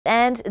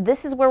And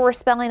this is where we're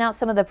spelling out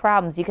some of the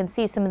problems. You can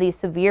see some of these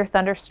severe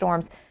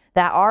thunderstorms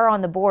that are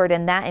on the board,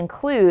 and that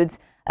includes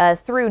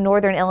through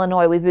northern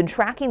Illinois. We've been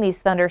tracking these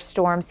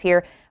thunderstorms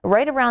here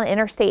right around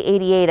Interstate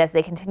 88 as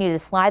they continue to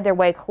slide their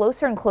way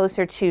closer and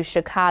closer to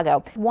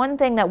Chicago. One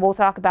thing that we'll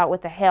talk about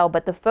with the hail,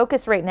 but the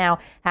focus right now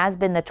has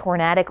been the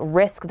tornadic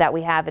risk that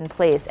we have in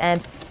place.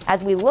 And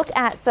as we look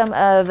at some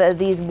of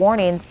these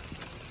warnings,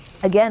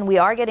 again, we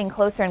are getting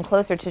closer and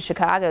closer to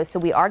Chicago, so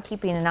we are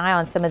keeping an eye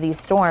on some of these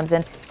storms,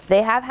 and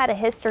they have had a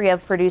history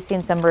of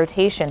producing some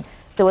rotation.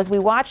 So as we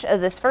watch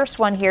this first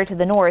one here to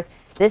the north,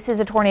 this is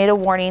a tornado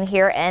warning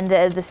here, and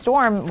the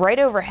storm right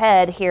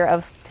overhead here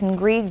of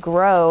Pingree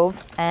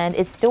Grove, and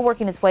it's still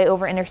working its way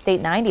over Interstate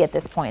 90 at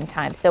this point in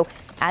time. So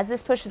as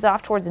this pushes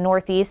off towards the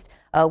northeast,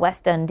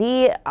 West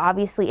Dundee,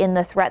 obviously in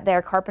the threat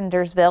there,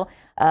 Carpentersville,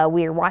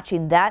 we are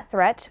watching that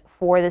threat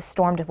for this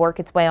storm to work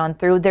its way on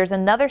through. There's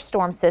another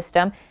storm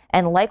system,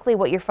 and likely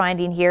what you're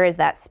finding here is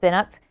that spin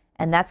up,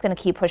 and that's going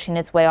to keep pushing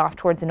its way off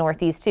towards the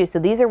northeast too. So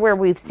these are where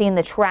we've seen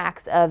the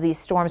tracks of these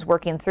storms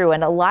working through,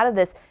 and a lot of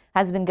this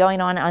has been going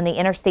on the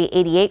Interstate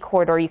 88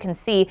 corridor. You can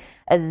see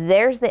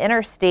there's the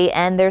interstate,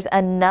 and there's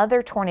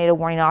another tornado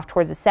warning off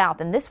towards the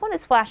south, and this one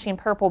is flashing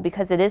purple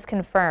because it is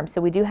confirmed.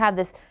 So we do have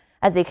this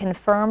as a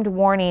confirmed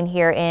warning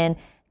here in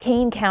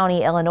Kane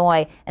County,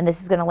 Illinois, and this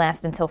is going to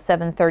last until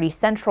 7:30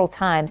 Central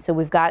Time. So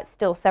we've got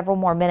still several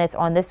more minutes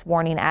on this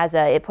warning as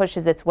it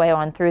pushes its way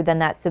on through. Then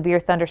that severe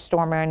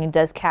thunderstorm warning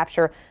does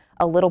capture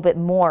a little bit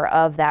more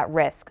of that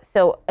risk.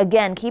 So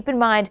again, keep in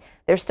mind,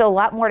 there's still a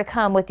lot more to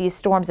come with these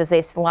storms as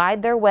they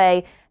slide their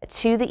way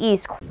to the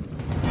east.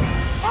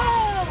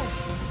 Oh!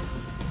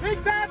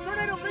 Big time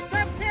tornado, big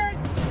time Karen!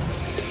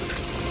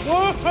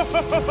 Whoa!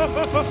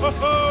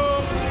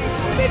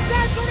 Big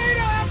time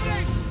tornado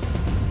happening!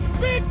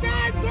 Big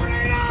time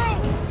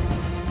tornado!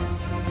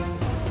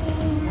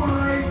 Oh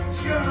my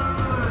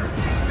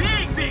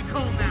God! Big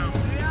cold now.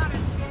 Stay on it.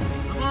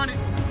 I'm on it.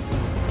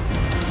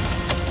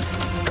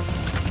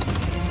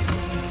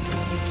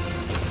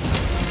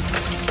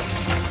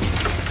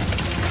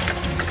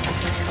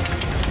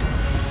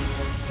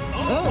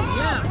 Oh,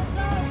 yeah.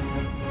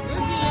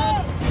 There's the end.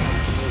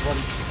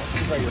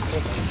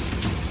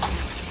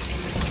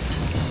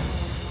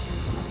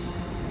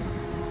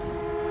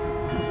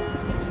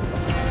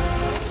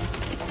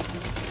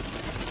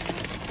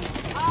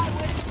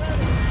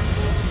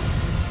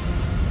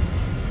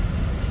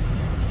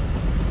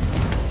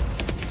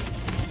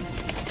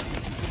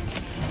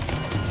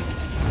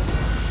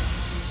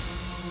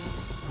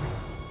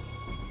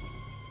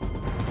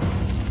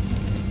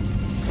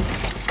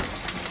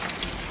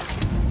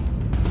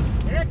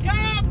 Here it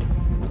comes!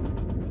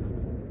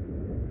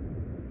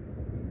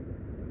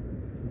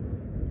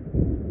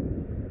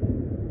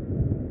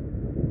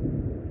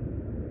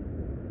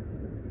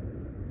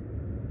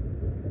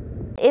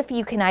 If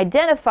you can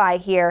identify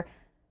here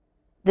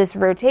this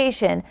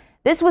rotation,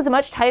 this was a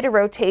much tighter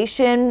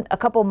rotation a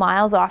couple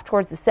miles off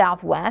towards the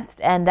southwest,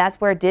 and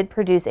that's where it did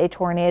produce a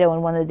tornado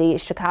in one of the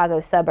Chicago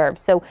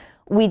suburbs. So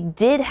we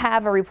did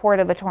have a report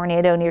of a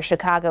tornado near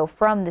Chicago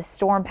from this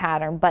storm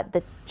pattern, but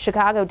the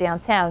Chicago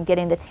downtown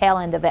getting the tail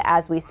end of it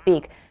as we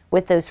speak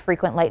with those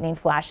frequent lightning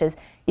flashes.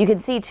 You can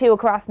see too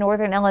across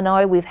northern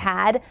Illinois we've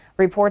had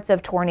reports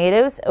of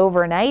tornadoes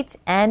overnight,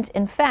 and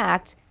in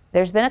fact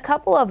there's been a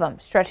couple of them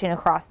stretching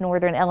across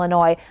northern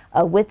Illinois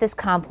with this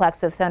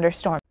complex of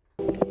thunderstorms.